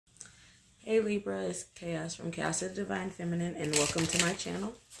Hey Libra, it's Chaos from Chaos of the Divine Feminine, and welcome to my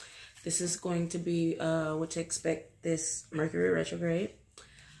channel. This is going to be what to expect this Mercury Retrograde.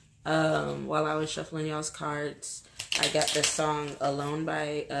 While I was shuffling y'all's cards, I got the song Alone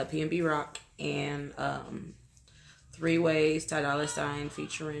by P&B Rock and Three Ways, Ty Sign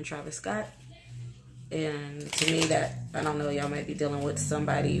featuring Travis Scott. And to me, that, I don't know, y'all might be dealing with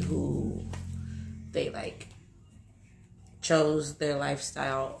somebody who they like chose their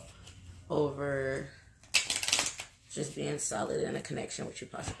lifestyle over just being solid in a connection with you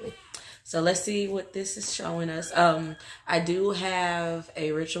possibly. So let's see what this is showing us. I do have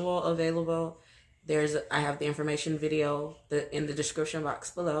a ritual available. I have the information video in the description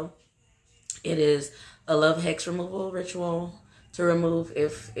box below. It is a love hex removal ritual to remove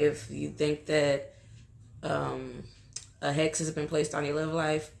if you think that a hex has been placed on your love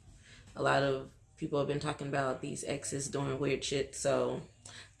life. A lot of people have been talking about these exes doing weird shit, so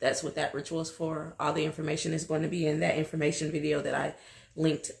that's what that ritual is for. All the information is going to be in that information video that I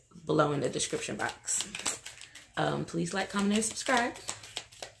linked below in the description box. Please like, comment, and subscribe.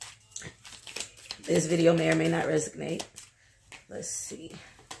 This video may or may not resonate. Let's see.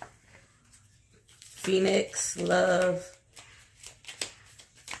 Phoenix, love.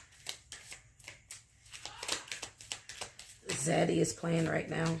 Zaddy is playing right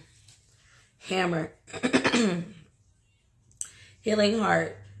now. Hammer. Healing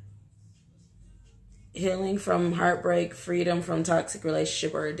heart. Healing from heartbreak, freedom from toxic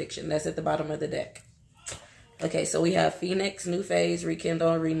relationship or addiction. That's at the bottom of the deck. Okay, so we have Phoenix, new phase,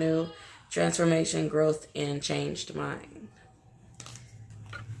 rekindle, renew, transformation, growth, and changed mind.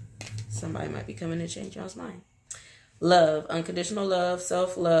 Somebody might be coming to change y'all's mind. Love, unconditional love,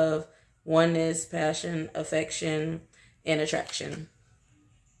 self-love, oneness, passion, affection, and attraction.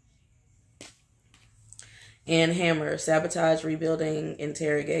 And hammer, sabotage, rebuilding,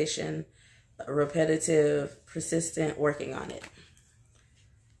 interrogation, repetitive, persistent, working on it.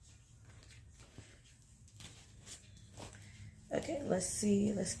 Okay, let's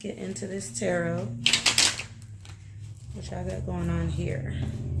see. Let's get into this tarot. What y'all got going on here?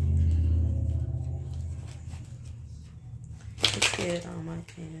 Let's get on my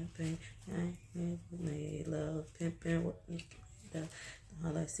campaign. I made love, pimping.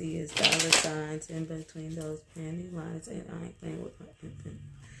 All I see is dollar signs in between those penny lines, and I ain't playing with my pimping.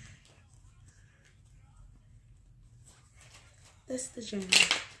 That's the journey.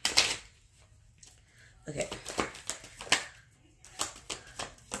 Okay.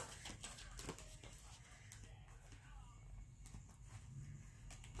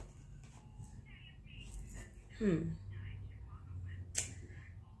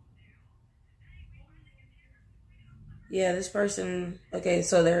 Yeah, this person, okay,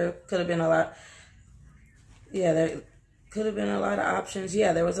 so there could have been a lot. Yeah, there could have been a lot of options.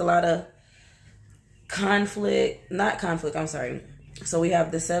 Yeah, there was a lot of conflict, not conflict, I'm sorry. So we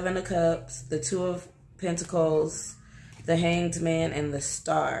have the Seven of Cups, the Two of Pentacles, the Hanged Man, and the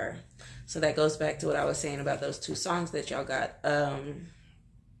Star. So that goes back to what I was saying about those two songs that y'all got.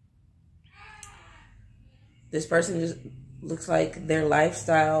 This person just looks like their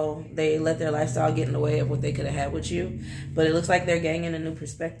lifestyle, they let their lifestyle get in the way of what they could have had with you. But it looks like they're gaining a new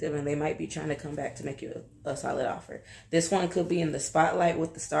perspective, and they might be trying to come back to make you a solid offer. This one could be in the spotlight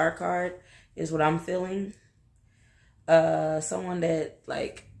with the Star card, is what I'm feeling. Someone that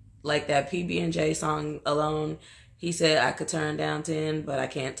like that PB&J song Alone, he said, I could turn down 10, but I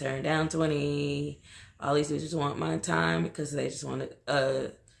can't turn down 20. All these bitches want my time because they just want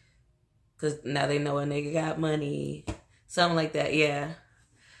to, because now they know a nigga got money. Something like that, yeah.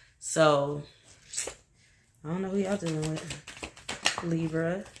 So, I don't know who y'all dealing with.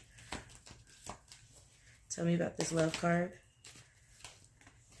 Libra. Tell me about this love card.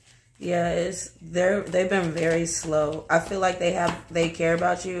 Yeah, they've been very slow. I feel like they care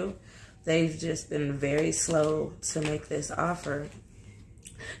about you. They've just been very slow to make this offer.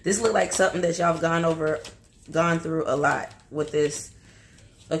 This looked like something that y'all have gone through a lot with this.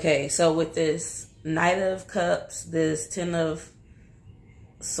 Okay, so with this Knight of Cups, this Ten of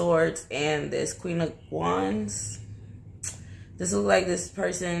Swords, and this Queen of Wands, this looks like this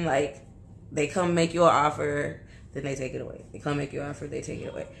person, like, they come make you an offer, then they take it away. They come make you an offer, they take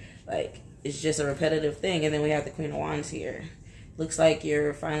it away. Like, it's just a repetitive thing. And then we have the Queen of Wands here. Looks like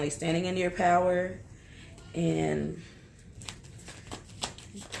you're finally standing in your power. And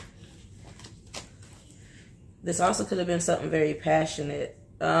this also could have been something very passionate.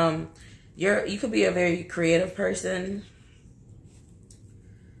 You could be a very creative person.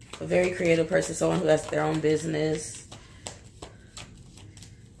 A very creative person, someone who has their own business.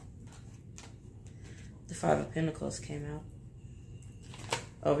 The Five of Pentacles came out.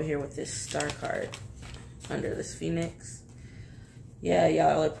 over here with this star card under this Phoenix. Yeah,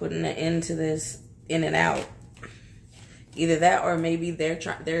 y'all are putting an end to this in and out. Either that or maybe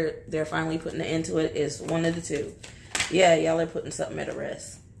they're finally putting an end to it. Is one of the two. Yeah, y'all are putting something at a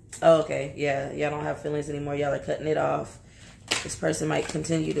rest. Oh, okay, yeah, y'all don't have feelings anymore. Y'all are cutting it off. This person might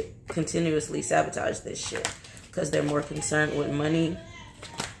continue to continuously sabotage this shit because they're more concerned with money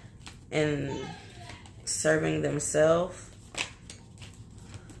and serving themselves.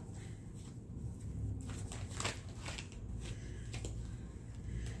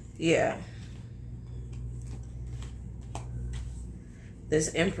 Yeah.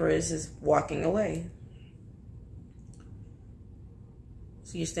 This Empress is walking away.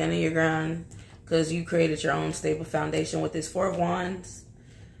 So you're standing your ground because you created your own stable foundation with this Four of Wands.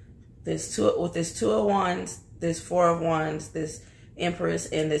 With this Two of Wands, this Four of Wands, this Empress,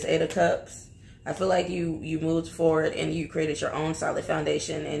 and this Eight of Cups. I feel like you moved forward and you created your own solid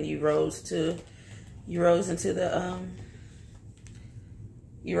foundation, and you rose into your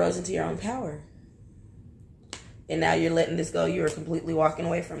own power. And now you're letting this go. You are completely walking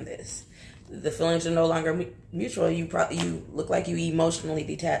away from this. The feelings are no longer mutual. You look like you emotionally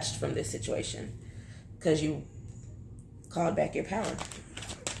detached from this situation because you called back your power.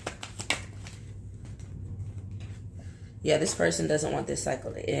 Yeah, this person doesn't want this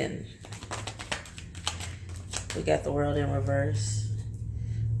cycle to end. We got the World in reverse.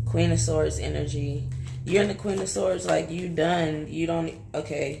 Queen of Swords energy. You're in the Queen of Swords, like you done. You don't,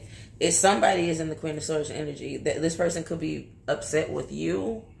 okay. If somebody is in the Queen of Swords energy, this person could be upset with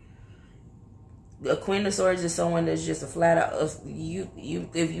you. A Queen of Swords is someone that's just a flat out,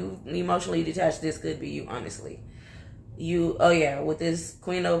 if you emotionally detached, this could be you, honestly. Oh yeah, with this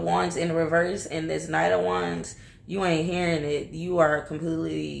Queen of Wands in reverse and this Knight of Wands, you ain't hearing it. You are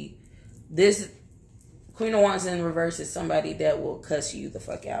completely, this Queen of Wands in reverse is somebody that will cuss you the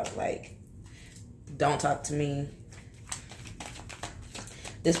fuck out. Like, don't talk to me.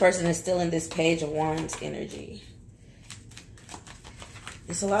 This person is still in this Page of Wands energy.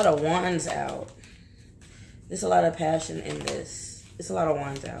 There's a lot of wands out. There's a lot of passion in this. There's a lot of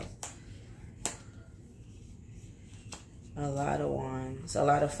wands out. A lot of wands. A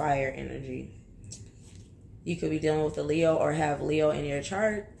lot of fire energy. You could be dealing with a Leo or have Leo in your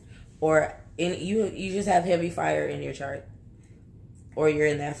chart. Or you just have heavy fire in your chart. Or you're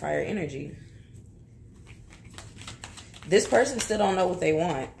in that fire energy. This person still don't know what they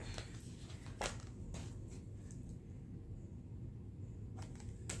want.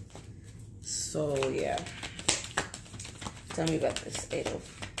 So, yeah. Tell me about this Eight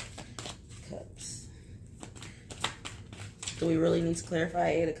of Cups. Do we really need to clarify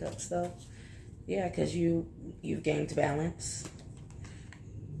Eight of Cups, though? Yeah, because you've gained balance.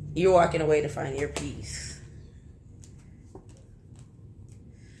 You're walking away to find your peace.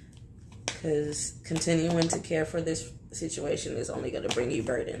 Because continuing to care for this situation is only going to bring you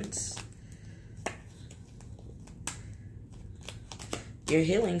burdens. You're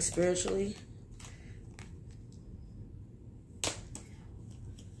healing spiritually.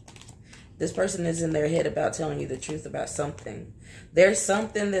 This person is in their head about telling you the truth about something. There's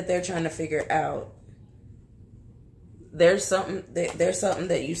something that they're trying to figure out. There's something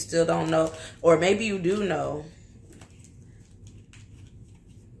that you still don't know, or maybe you do know.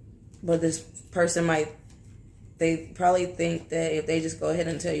 But this person they probably think that if they just go ahead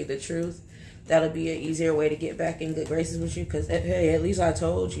and tell you the truth, that'll be an easier way to get back in good graces with you. Because, hey, at least I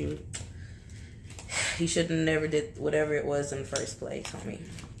told you. You shouldn't have never did whatever it was in the first place, homie.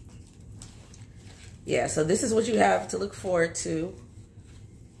 Yeah, so this is what you have to look forward to.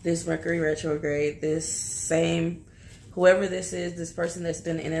 This Mercury retrograde, whoever this is, this person that's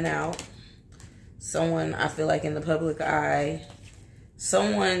been in and out. Someone, I feel like, in the public eye.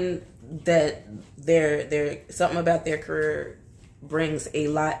 Someone that something about their career brings a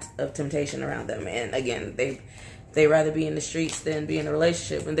lot of temptation around them. And again, they rather be in the streets than be in a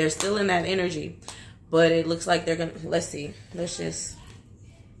relationship. And they're still in that energy. But it looks like they're going to, let's see. Let's just,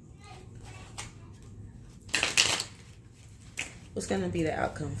 what's going to be the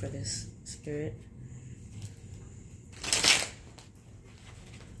outcome for this, Spirit?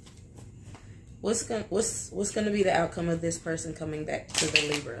 What's going to be the outcome of this person coming back to the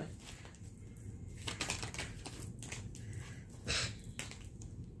Libra?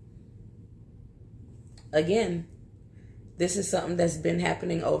 Again, this is something that's been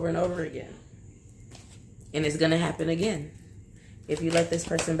happening over and over again. And it's going to happen again if you let this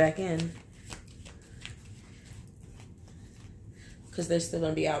person back in. Because they're still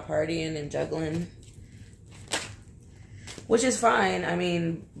going to be out partying and juggling. which is fine. I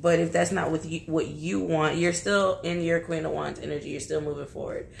mean, but if that's not what you want, you're still in your Queen of Wands energy. You're still moving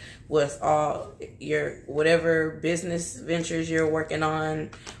forward with all your whatever business ventures you're working on,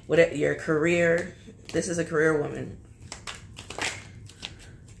 whatever your career. This is a career woman.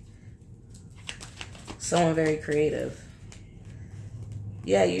 Someone very creative.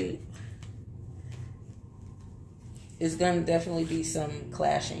 Yeah, it's gonna definitely be some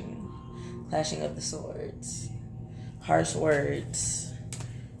clashing of the swords, harsh words,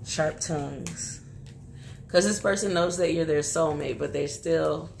 sharp tongues. Because this person knows that you're their soulmate, but they're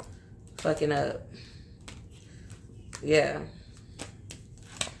still fucking up. Yeah.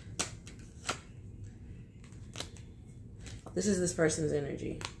 This is this person's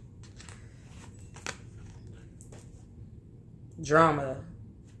energy. Drama.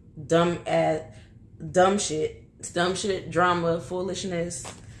 Dumb shit, drama, foolishness.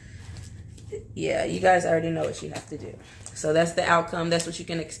 Yeah, you guys already know what you have to do. So that's the outcome. That's what you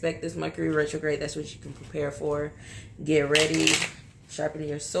can expect this Mercury retrograde. That's what you can prepare for. Get ready. Sharpen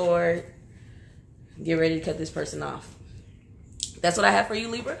your sword. Get ready to cut this person off. That's what I have for you,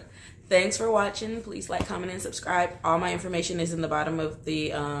 Libra. Thanks for watching. Please like, comment, and subscribe. All my information is in the bottom of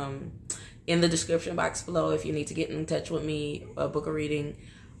the in the description box below if you need to get in touch with me, book a reading,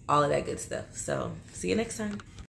 all of that good stuff. So see you next time.